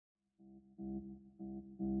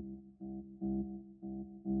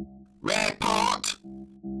Report!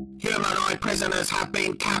 Humanoid prisoners have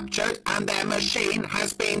been captured and their machine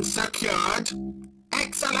has been secured.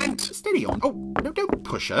 Excellent! Steady on. Oh, no, don't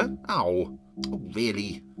push her. Ow. Oh,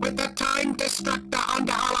 really? With the time destructor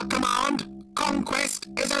under our command, conquest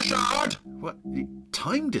is assured. What?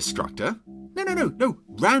 Time destructor? No.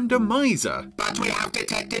 Randomiser. But we have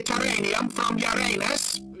detected terranium from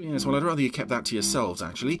Uranus. Yes, well, I'd rather you kept that to yourselves,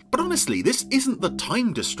 actually. But honestly, this isn't the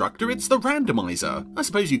time destructor, it's the randomiser. I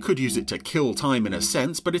suppose you could use it to kill time in a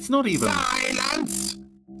sense, but it's not even... Silence!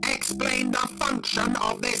 Explain the function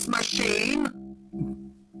of this machine.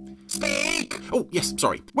 Speak! Oh, yes,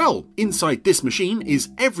 sorry. Well, inside this machine is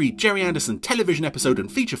every Jerry Anderson television episode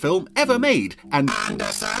and feature film ever made, and...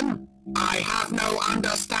 Anderson? I have no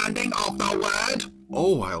understanding of the word.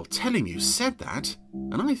 Oh, I'll tell him you said that,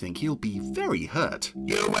 and I think he'll be very hurt.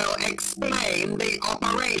 You will explain the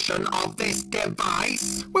operation of this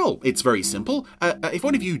device? Well, it's very simple. If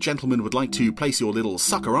one of you gentlemen would like to place your little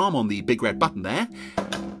sucker arm on the big red button there...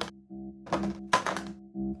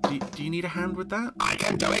 Do you need a hand with that? I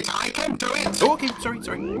can do it! Oh, okay, sorry.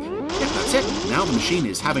 Yeah, that's it. Now the machine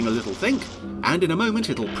is having a little think, and in a moment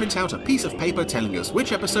it'll print out a piece of paper telling us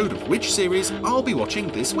which episode of which series I'll be watching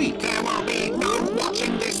this week. There will be no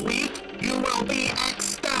watching this week. You will be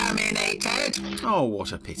exterminated. Oh,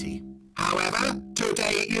 what a pity. However,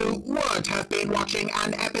 today you would have been watching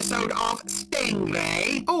an episode of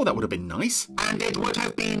Stingray. Oh, that would have been nice. And it would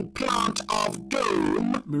have been Plant of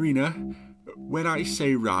Doom. Marina, when I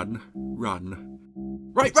say run, run.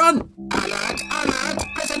 Right, run! Alert! Alert!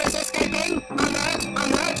 Prisoners escaping! Alert!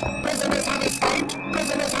 Prisoners have escaped!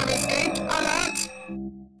 Alert!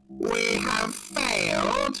 We have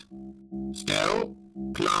failed. Still,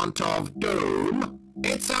 Plant of Doom.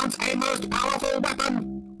 It sounds a most powerful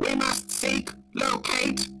weapon. We must seek,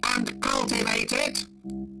 locate, and cultivate it.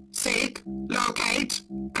 Seek, locate,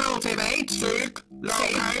 cultivate. Seek,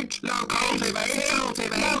 locate, cultivate,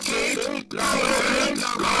 cultivate,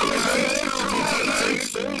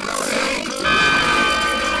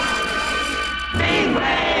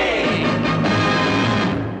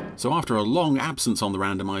 So after a long absence on the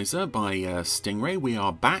randomiser by Stingray, we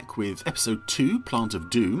are back with episode 2, Plant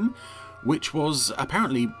of Doom, which was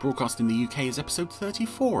apparently broadcast in the UK as episode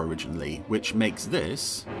 34 originally, which makes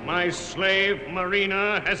this... My slave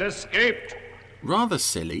Marina has escaped. Rather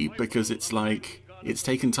silly, because it's like, it's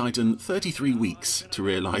taken Titan 33 weeks to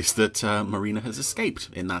realise that Marina has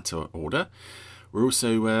escaped in that order. We're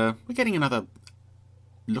also, we're getting another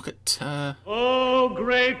look at... Oh,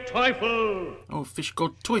 great Teufel! Oh, fish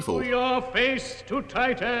god Teufel. Your face to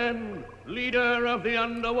Titan, leader of the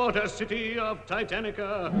underwater city of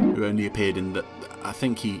Titanica. Who only appeared in the... I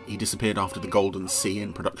think he disappeared after the Golden Sea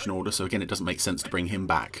in production order, so again it doesn't make sense to bring him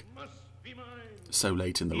back so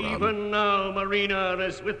late in the run. Even now Marina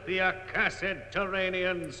is with the accursed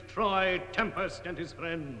Terranians, Troy, Tempest and his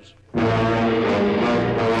friends.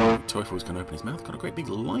 Teufel's going to open his mouth, got a great big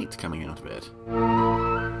light coming out of it.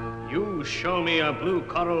 You show me a blue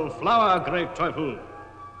coral flower, great Teufel.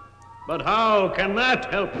 But how can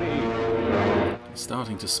that help me? It's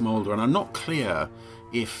starting to smoulder, and I'm not clear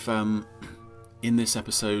if in this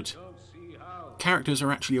episode characters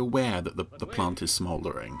are actually aware that the plant is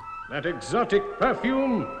smouldering. That exotic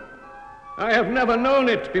perfume, I have never known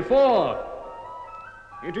it before.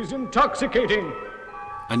 It is intoxicating.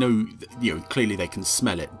 I know, clearly they can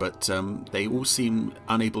smell it, but they all seem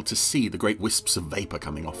unable to see the great wisps of vapour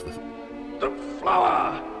coming off the... The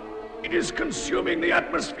flower! It is consuming the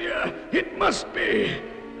atmosphere! It must be!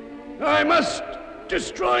 I must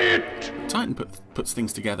destroy it! Titan puts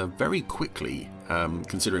things together very quickly,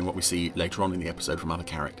 considering what we see later on in the episode from other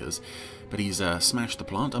characters. But he's smashed the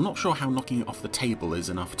plant. I'm not sure how knocking it off the table is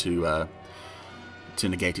enough to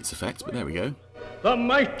negate its effects, but there we go. The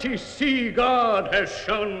mighty sea god has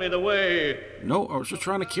shown me the way. No, I was just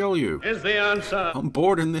trying to kill you. Is the answer. I'm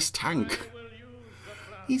bored in this tank.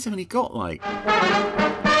 He's only got like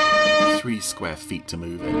 3 square feet to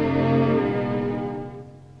move in.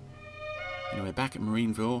 Anyway, back at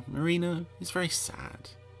Marineville, Marina is very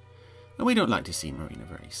sad. And we don't like to see Marina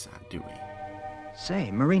very sad, do we?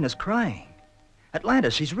 Say, Marina's crying.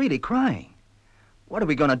 Atlantis, she's really crying. What are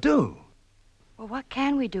we gonna do? Well, what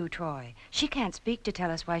can we do, Troy? She can't speak to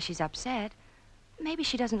tell us why she's upset. Maybe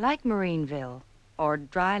she doesn't like Marineville. Or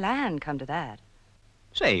dry land, come to that.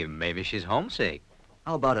 Say, maybe she's homesick.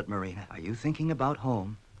 How about it, Marina? Are you thinking about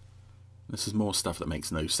home? This is more stuff that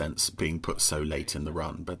makes no sense being put so late in the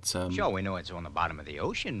run, but... Sure, we know it's on the bottom of the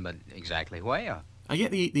ocean, but exactly where? I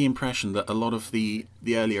get the impression that a lot of the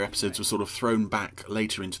earlier episodes were sort of thrown back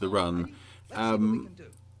later into the run, kind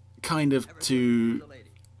kind of to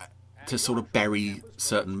sort of bury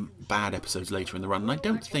certain bad episodes later in the run, and I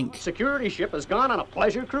don't think Security ship has gone on a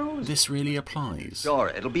pleasure cruise? this really applies. Sure,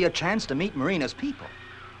 it'll be a chance to meet Marina's people.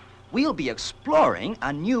 We'll be exploring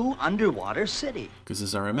a new underwater city. Because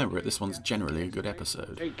as I remember it, this one's generally a good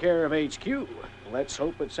episode. Take care of HQ. Let's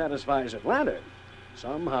hope it satisfies Atlanta.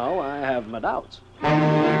 Somehow I have my doubts.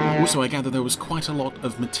 Also, I gather there was quite a lot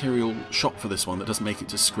of material shot for this one that doesn't make it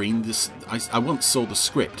to screen. I once saw the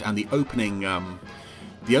script, and the opening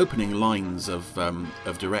lines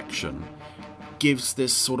of direction gives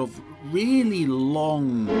this sort of really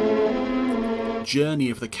long journey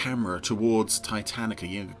of the camera towards Titanica,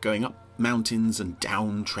 you know, going up mountains and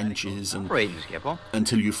down trenches and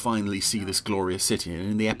until you finally see this glorious city.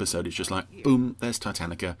 And in the episode, it's just like, boom, there's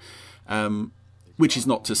Titanica. Which is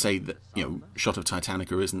not to say that, you know, shot of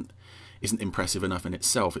Titanica isn't impressive enough in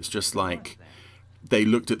itself. It's just like they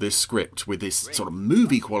looked at this script with this sort of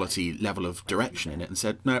movie quality level of direction in it and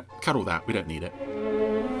said, no, cut all that, we don't need it.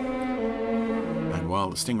 And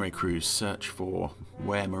while the Stingray crews search for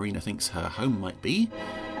where Marina thinks her home might be,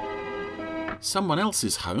 someone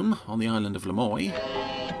else's home on the island of Lemoy.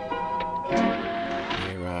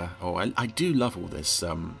 I do love all this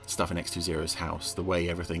stuff in X20's house, the way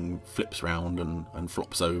everything flips round and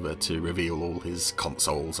flops over to reveal all his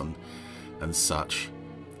consoles and such.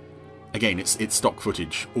 Again, it's stock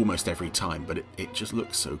footage almost every time, but it just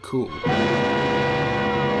looks so cool.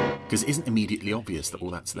 Because it isn't immediately obvious that all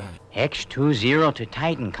that's there. X20 to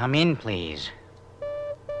Titan, come in, please.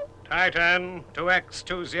 Titan to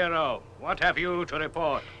X20. What have you to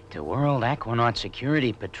report? The World Aquanaut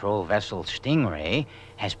Security Patrol vessel Stingray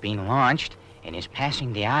has been launched and is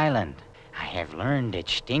passing the island. I have learned that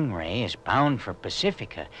Stingray is bound for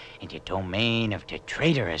Pacifica in the domain of the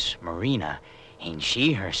traitorous Marina, and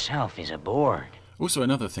she herself is aboard. Also,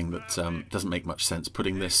 another thing that doesn't make much sense,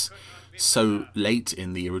 putting this so late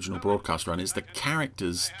in the original broadcast run, is the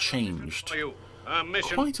characters changed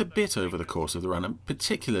quite a bit over the course of the run, and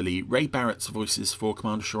particularly Ray Barrett's voices for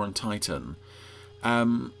Commander Shaw and Titan.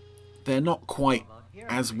 They're not quite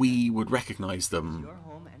as we would recognise them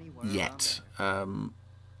yet.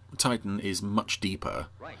 Titan is much deeper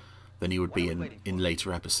than he would be in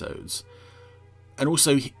later episodes. And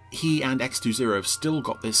also, he and X20 have still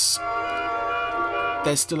got this...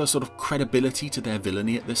 There's still a sort of credibility to their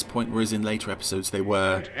villainy at this point, whereas in later episodes they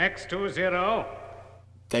were... X20.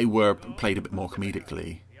 They were played a bit more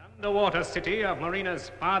comedically. The underwater city of Marina's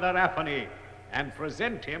father, Aphony, and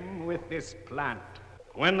present him with this plant.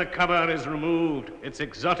 When the cover is removed, its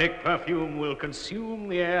exotic perfume will consume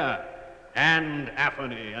the air, and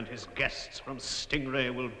Aphony and his guests from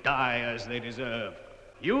Stingray will die as they deserve.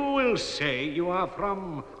 You will say you are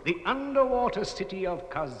from the underwater city of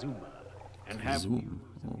Kazuma, and have...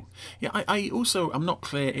 Oh. Yeah, I'm not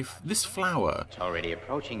clear if this flower It's already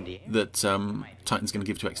approaching the... that Titan's going to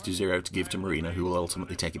give to X20 to give to Marina, who will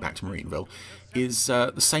ultimately take it back to Marineville, is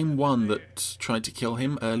the same one that tried to kill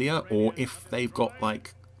him earlier, or if they've got,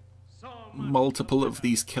 like, multiple of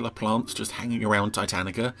these killer plants just hanging around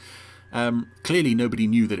Titanica. Clearly nobody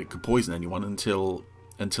knew that it could poison anyone until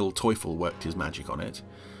Teufel worked his magic on it.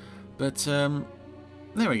 But,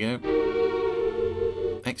 there we go.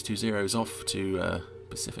 X20 is off to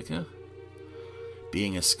Pacifica,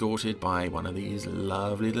 being escorted by one of these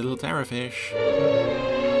lovely little terrorfish.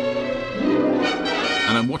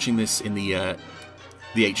 And I'm watching this in the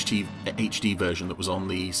HD version that was on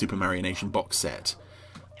the Super Mario Nation box set,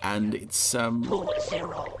 and it's the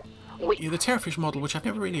terrorfish model, which I've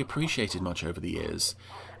never really appreciated much over the years.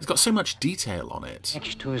 It's got so much detail on it.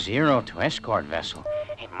 X20 to escort vessel.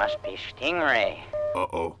 It must be Stingray.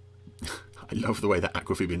 Uh-oh. I love the way that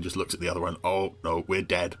Aquafibian just looks at the other one. Oh, no, we're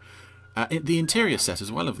dead. The interior set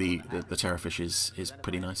as well of the terrorfish is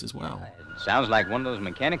pretty nice as well. Sounds like one of those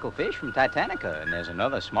mechanical fish from Titanica, and there's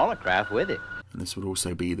another smaller craft with it. And this would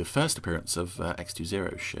also be the first appearance of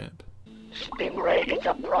X20's ship. Stingray is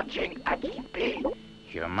approaching at speed.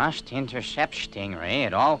 You must intercept Stingray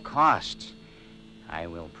at all costs. I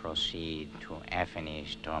will proceed to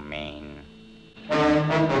Aphony's domain.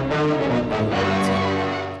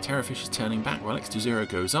 Terrorfish is turning back while X20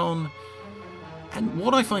 goes on. And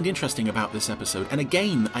what I find interesting about this episode, and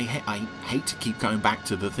again, I hate to keep going back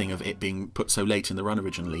to the thing of it being put so late in the run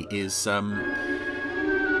originally, is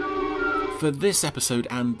for this episode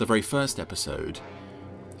and the very first episode,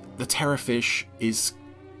 the Terrorfish is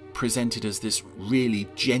presented as this really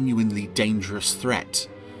genuinely dangerous threat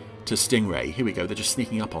to Stingray. Here we go, they're just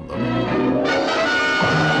sneaking up on them.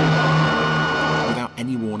 Without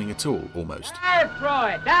any warning at all, almost. Dive,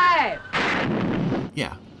 Troy, dive!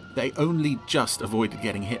 Yeah, they only just avoided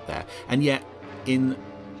getting hit there. And yet, in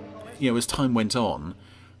as time went on,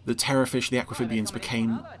 the Terrorfish, the Aquamphibians,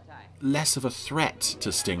 became less of a threat to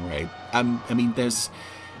Stingray. I mean, there's...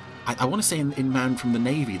 I want to say in Man from the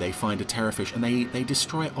Navy they find a Terrorfish and they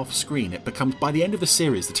destroy it off screen. It becomes, by the end of the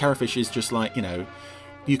series, the Terrorfish is just like,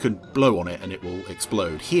 you can blow on it and it will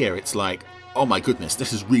explode. Here it's like, oh my goodness,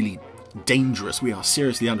 this is really dangerous. We are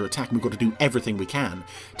seriously under attack and we've got to do everything we can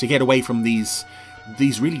to get away from these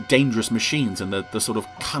really dangerous machines and the sort of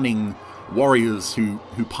cunning warriors who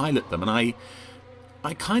pilot them. And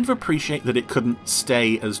I kind of appreciate that it couldn't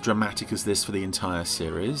stay as dramatic as this for the entire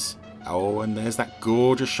series. Oh, and there's that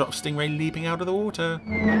gorgeous shot of Stingray leaping out of the water.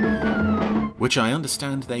 Which I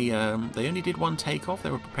understand they only did one take-off. They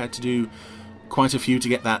were prepared to do quite a few to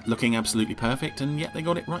get that looking absolutely perfect, and yet they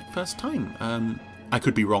got it right first time. I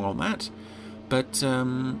could be wrong on that, but,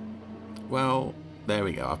 well, there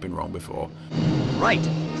we go. I've been wrong before. Right.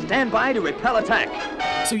 Stand by to repel attack.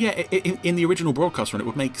 So yeah, in the original broadcast run, it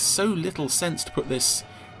would make so little sense to put this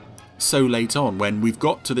so late on when we've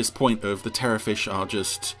got to this point of the Terrorfish are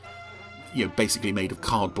just... basically made of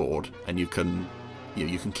cardboard, and you can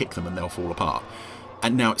kick them and they'll fall apart.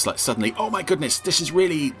 And now it's like suddenly, oh my goodness, this is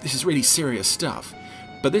really serious stuff.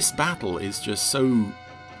 But this battle is just so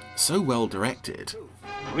well directed.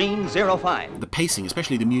 Green 05. The pacing,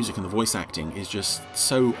 especially the music and the voice acting, is just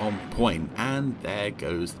so on point. And there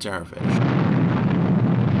goes the Terrorfish.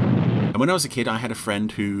 And when I was a kid, I had a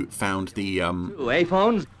friend who found the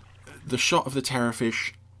phones. The shot of the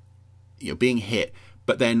Terrorfish, being hit,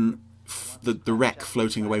 but then the wreck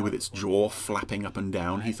floating away with its jaw flapping up and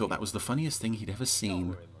down. He thought that was the funniest thing he'd ever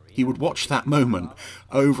seen. He would watch that moment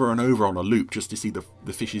over and over on a loop just to see the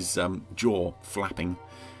fish's jaw flapping.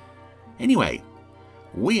 Anyway,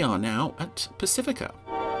 we are now at Pacifica.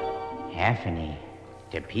 Aphony,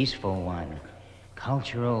 the peaceful one,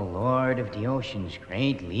 cultural lord of the oceans,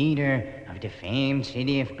 great leader of the famed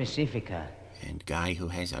city of Pacifica. And guy who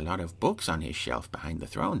has a lot of books on his shelf behind the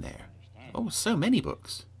throne there. Oh, so many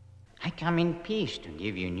books. I come in peace to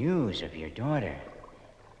give you news of your daughter.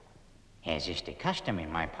 As is the custom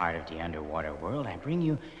in my part of the underwater world, I bring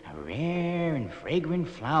you a rare and fragrant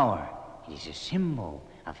flower. It is a symbol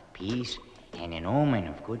of peace and an omen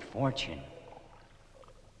of good fortune.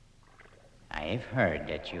 I have heard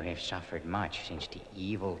that you have suffered much since the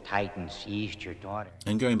evil Titan seized your daughter.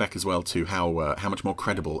 And going back as well to how much more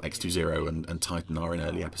credible X20 and Titan are in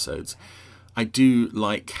early episodes, I do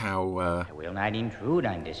like how... I will not intrude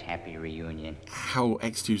on this happy reunion. How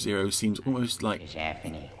X20 seems almost like... Is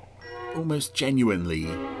Aphony. Almost genuinely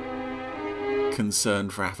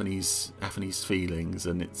concerned for Aphony's feelings,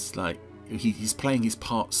 and it's like he's playing his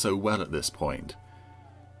part so well at this point.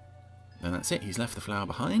 And that's it, he's left the flower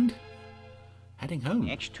behind, heading home.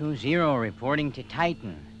 X20 reporting to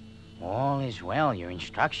Titan. All is well, your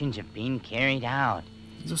instructions have been carried out.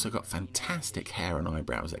 He's also got fantastic hair and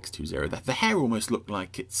eyebrows, X20. The hair almost looked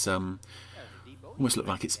like it's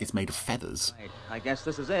made of feathers. I guess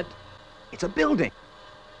this is it. It's a building.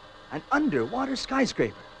 An underwater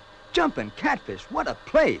skyscraper. Jumping catfish, what a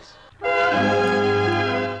place.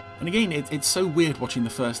 And again, it's so weird watching the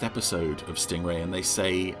first episode of Stingray, and they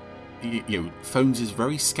say, Phones is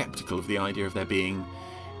very skeptical of the idea of there being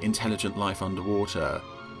intelligent life underwater.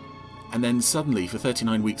 And then suddenly, for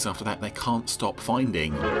 39 weeks after that, they can't stop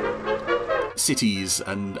finding cities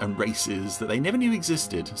and races that they never knew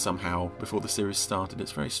existed somehow before the series started.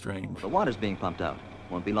 It's very strange. The water's being pumped out.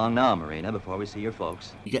 Won't be long now, Marina, before we see your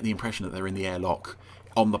folks. You get the impression that they're in the airlock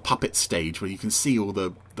on the puppet stage, where you can see all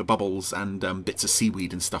the bubbles and bits of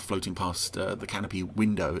seaweed and stuff floating past the canopy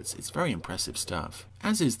window. It's very impressive stuff.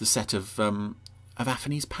 As is the set of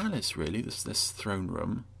Aphony's palace, really, this throne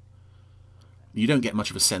room. You don't get much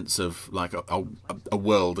of a sense of like a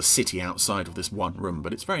world, a city outside of this one room,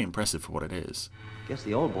 but it's very impressive for what it is. Guess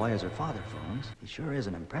the old boy has her father, Phones. He sure is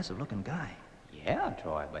an impressive-looking guy. Yeah,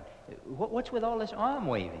 Troy, but what's with all this arm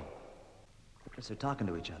waving? Guess they're talking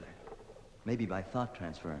to each other. Maybe by thought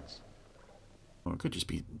transference. Well, it could just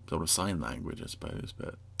be sort of sign language, I suppose,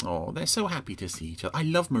 but... Oh, they're so happy to see each other. I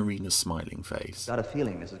love Marina's smiling face. Got a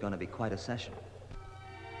feeling this is going to be quite a session.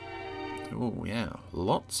 Oh, yeah.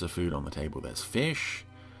 Lots of food on the table. There's fish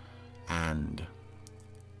and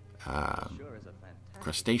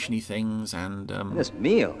crustacean-y things and... This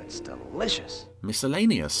meal, it's delicious.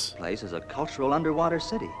 Miscellaneous. This place is a cultural underwater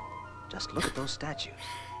city. Just look at those statues.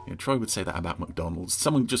 Troy would say that about McDonald's.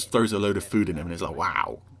 Someone just throws a load of food in him and it's like,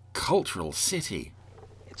 wow, cultural city.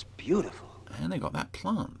 It's beautiful. And they got that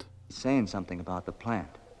plant. He's saying something about the plant.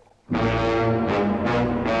 Oh,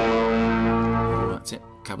 that's it.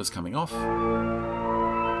 Cover's coming off.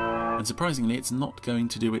 And surprisingly, it's not going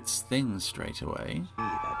to do its thing straight away. Gee,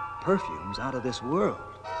 that perfume's out of this world.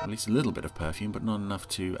 At least a little bit of perfume, but not enough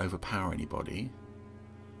to overpower anybody.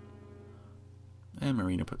 And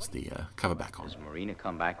Marina puts the cover back on. Does Marina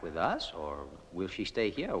come back with us, or will she stay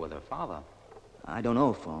here with her father? I don't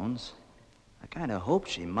know, Phones. I kind of hope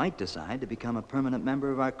she might decide to become a permanent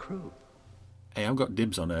member of our crew. Hey, I've got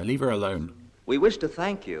dibs on her. Leave her alone. We wish to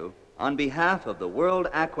thank you, on behalf of the World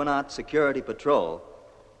Aquanaut Security Patrol,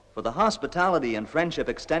 for the hospitality and friendship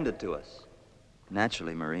extended to us.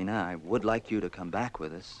 Naturally, Marina, I would like you to come back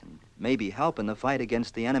with us and maybe help in the fight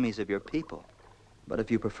against the enemies of your people. But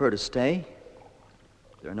if you prefer to stay,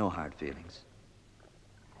 there are no hard feelings.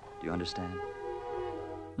 Do you understand?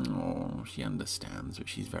 Oh, she understands, but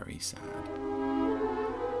she's very sad.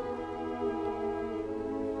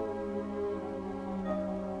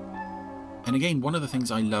 And again, one of the things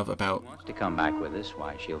I love about Wants to come back with us,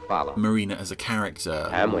 why, she'll follow. Marina as a character,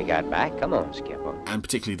 And we got back. Come on, Skipper. and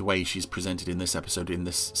particularly the way she's presented in this episode, in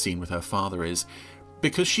this scene with her father, is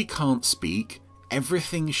because she can't speak,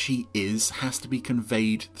 everything she is has to be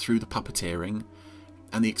conveyed through the puppeteering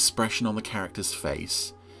and the expression on the character's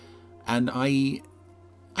face. And I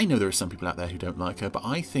know there are some people out there who don't like her, but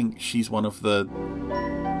I think she's one of the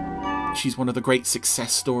great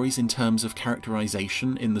success stories in terms of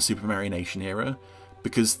characterization in the Supermarionation era,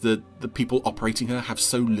 because the people operating her have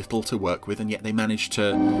so little to work with, and yet they manage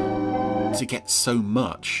to get so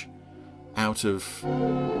much out of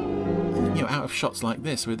shots like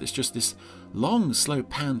this, where it's just this long, slow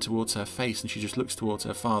pan towards her face, and she just looks towards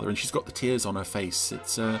her father, and she's got the tears on her face.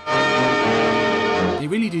 It's they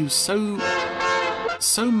really do so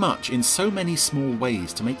much in so many small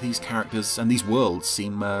ways to make these characters and these worlds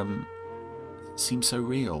seem so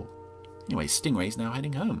real. Anyway, Stingray's now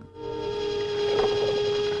heading home.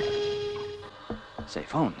 Say,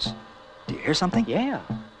 Phones, do you hear something? Yeah.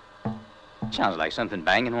 Sounds like something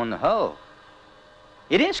banging on the hull.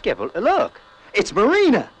 It is, Skipper. Look. It's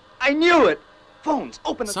Marina! I knew it! Phones,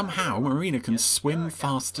 open the... Somehow, Marina can swim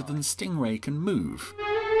faster than Stingray can move.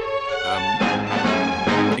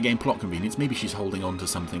 Again, plot convenience. Maybe she's holding on to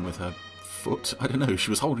something with her foot. I don't know. She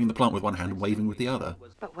was holding the plant with one hand and waving with the other.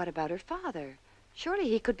 But what about her father? Surely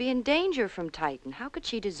he could be in danger from Titan. How could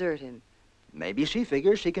she desert him? Maybe she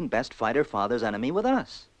figures she can best fight her father's enemy with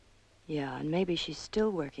us. Yeah, and maybe she's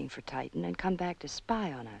still working for Titan and come back to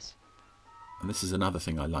spy on us. And this is another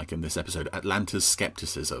thing I like in this episode, Atlanta's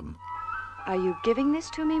skepticism. Are you giving this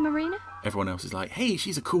to me, Marina? Everyone else is like, hey,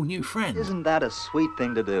 she's a cool new friend. Isn't that a sweet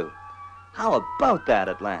thing to do? How about that,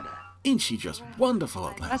 Atlanta? Isn't she just wonderful,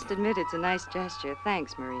 I Atlanta? must admit it's a nice gesture.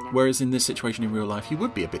 Thanks, Marina. Whereas in this situation in real life, he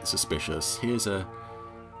would be a bit suspicious. Here's a,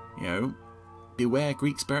 beware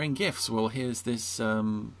Greeks bearing gifts. Well, here's this,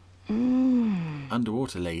 underwater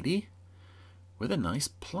lady with a nice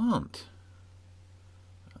plant.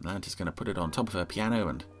 Atlanta's going to put it on top of her piano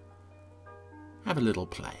and have a little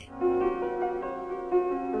play.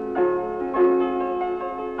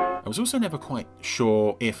 I was also never quite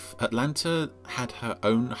sure if Atlanta had her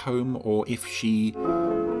own home or if she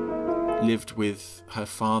lived with her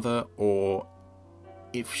father or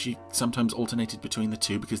if she sometimes alternated between the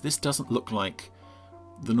two, because this doesn't look like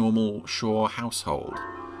the normal Shaw household.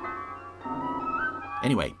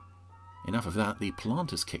 Anyway, enough of that. The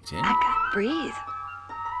plant has kicked in. I can't breathe.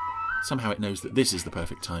 Somehow it knows that this is the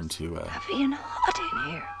perfect time to Heavy and hot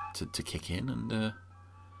in here. to kick in, and then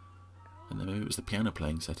maybe it was the piano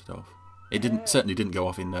playing set it off. It certainly didn't go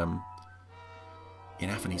off in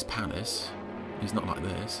Aphony's palace. It's not like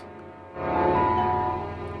this.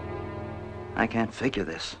 I can't figure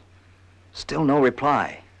this. Still no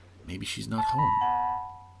reply. Maybe she's not home.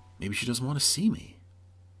 Maybe she doesn't want to see me.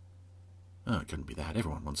 Oh, it couldn't be that.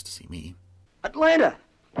 Everyone wants to see me. Atlanta!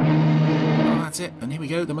 Oh, that's it. And here we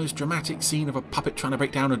go. The most dramatic scene of a puppet trying to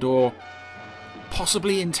break down a door,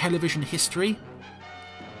 possibly in television history.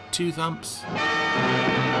 2 thumps.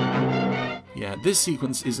 Yeah, this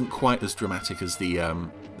sequence isn't quite as dramatic as the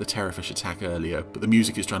Terrorfish attack earlier, but the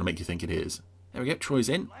music is trying to make you think it is. There we go. Troy's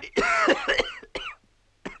in.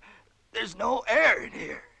 There's no air in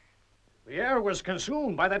here. The air was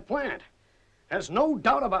consumed by that plant. There's no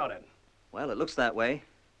doubt about it. Well, it looks that way.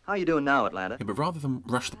 How you doing now, Atlanta? Yeah, but rather than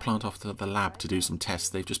rush the plant off to the lab to do some tests,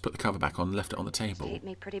 they've just put the cover back on and left it on the table. Hate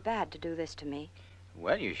me pretty bad to do this to me.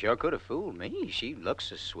 Well, you sure could have fooled me. She looks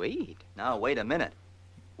so sweet. Now, wait a minute.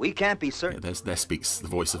 We can't be Yeah, certain. there speaks the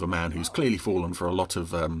voice of a man who's clearly fallen for a lot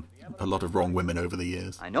of wrong women over the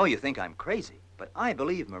years. I know you think I'm crazy, but I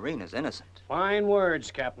believe Marina's innocent. Fine words,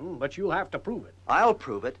 Captain, but you'll have to prove it. I'll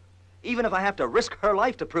prove it, even if I have to risk her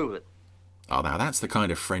life to prove it. Oh, now that's the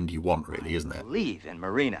kind of friend you want, really, isn't it? Believe in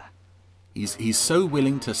Marina. He's so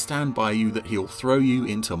willing to stand by you that he'll throw you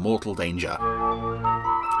into mortal danger.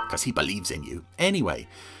 because he believes in you. Anyway,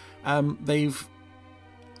 they've,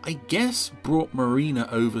 I guess, brought Marina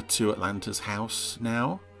over to Atlanta's house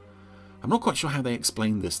now. I'm not quite sure how they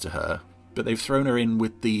explained this to her, but they've thrown her in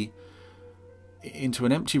with into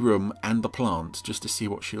an empty room and the plant just to see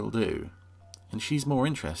what she'll do. And she's more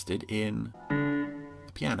interested in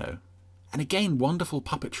the piano. And again, wonderful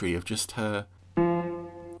puppetry of just her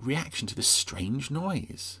reaction to this strange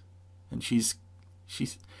noise. And she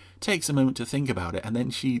takes a moment to think about it, and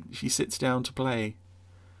then she sits down to play.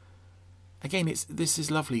 Again, this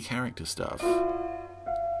is lovely character stuff.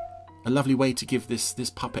 A lovely way to give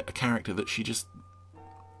this puppet a character that she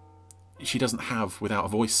doesn't have without a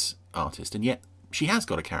voice artist, and yet she has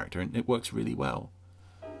got a character, and it works really well.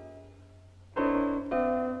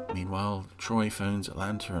 Meanwhile, Troy phones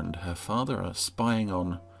Atlanta, and her father are spying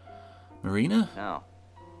on Marina. Now,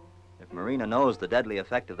 if Marina knows the deadly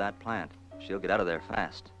effect of that plant, she'll get out of there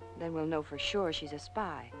fast. Then we'll know for sure she's a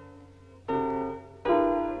spy.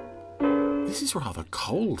 This is rather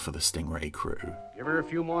cold for the Stingray crew. Give her a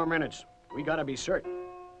few more minutes. We gotta be certain.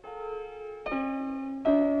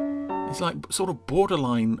 It's like sort of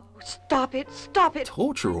borderline... Stop it! Stop it!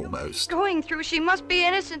 Torture, almost. Going through, she must be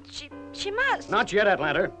innocent. She must. Not yet,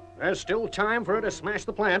 Atlanta. There's still time for her to smash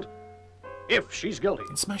the plant. If she's guilty.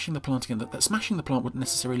 And smashing the plant again, that smashing the plant wouldn't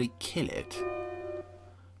necessarily kill it.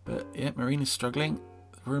 But, yeah, Marina's struggling.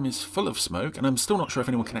 The room is full of smoke, and I'm still not sure if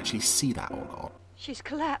anyone can actually see that or not. She's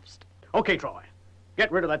collapsed. Okay, Troy.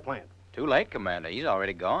 Get rid of that plant. Too late, Commander. He's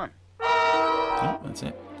already gone. Oh, that's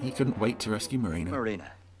it. He couldn't wait to rescue Marina.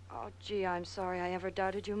 Marina. Oh, gee, I'm sorry I ever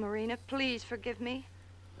doubted you, Marina. Please forgive me.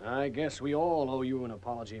 I guess we all owe you an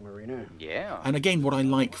apology, Marina. Yeah. And again, what I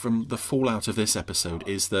like from the fallout of this episode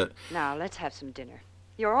is that... Now, let's have some dinner.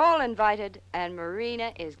 You're all invited, and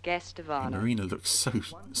Marina is guest of honor. Marina looks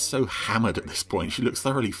so hammered at this point. She looks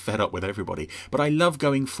thoroughly fed up with everybody. But I love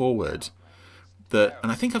going forward that,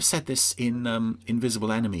 and I think I've said this in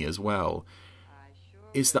Invisible Enemy as well,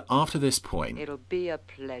 is that after this point... It'll be a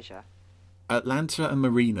pleasure. Atlanta and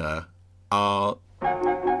Marina are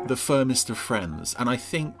the firmest of friends, and I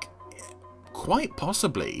think quite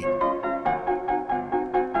possibly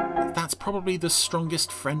that's probably the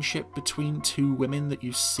strongest friendship between two women that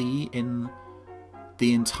you see in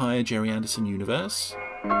the entire Jerry Anderson universe.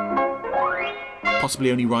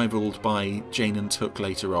 Possibly only rivaled by Jane and Took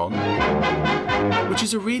later on, which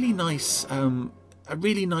is a really nice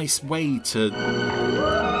way to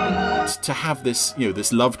have this,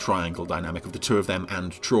 this love triangle dynamic of the two of them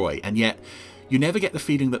and Troy, and yet you never get the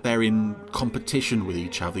feeling that they're in competition with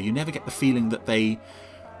each other. You never get the feeling that they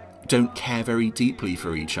don't care very deeply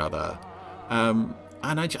for each other. And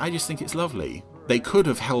I just think it's lovely. They could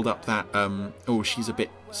have held up that, oh, she's a bit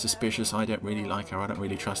suspicious, I don't really like her, I don't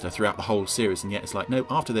really trust her, throughout the whole series, and yet it's like, no,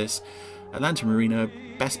 after this, Atlanta and Marina,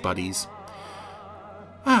 best buddies.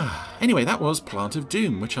 Anyway, that was Plant of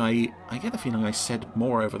Doom, which I get the feeling I said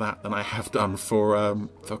more over that than I have done for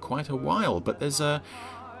quite a while, but there's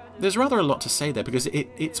rather a lot to say there, because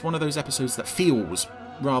it's one of those episodes that feels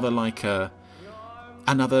rather like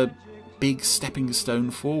another big stepping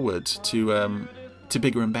stone forward to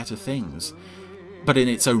bigger and better things, but in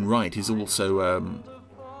its own right is also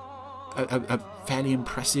a fairly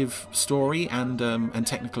impressive story and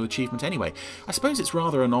technical achievement anyway. I suppose it's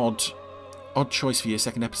rather an odd choice for your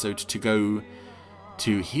second episode to go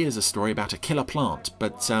to here's a story about a killer plant,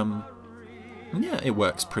 but yeah, it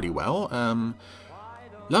works pretty well.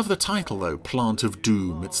 Love the title though, Plant of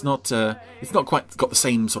Doom. It's not quite got the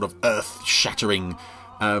same sort of earth-shattering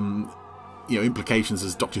implications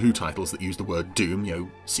as Doctor Who titles that use the word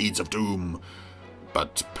doom, Seeds of Doom,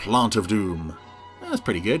 but Plant of Doom. That's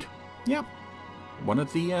pretty good. Yeah, one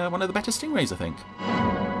of the better Stingrays, I think.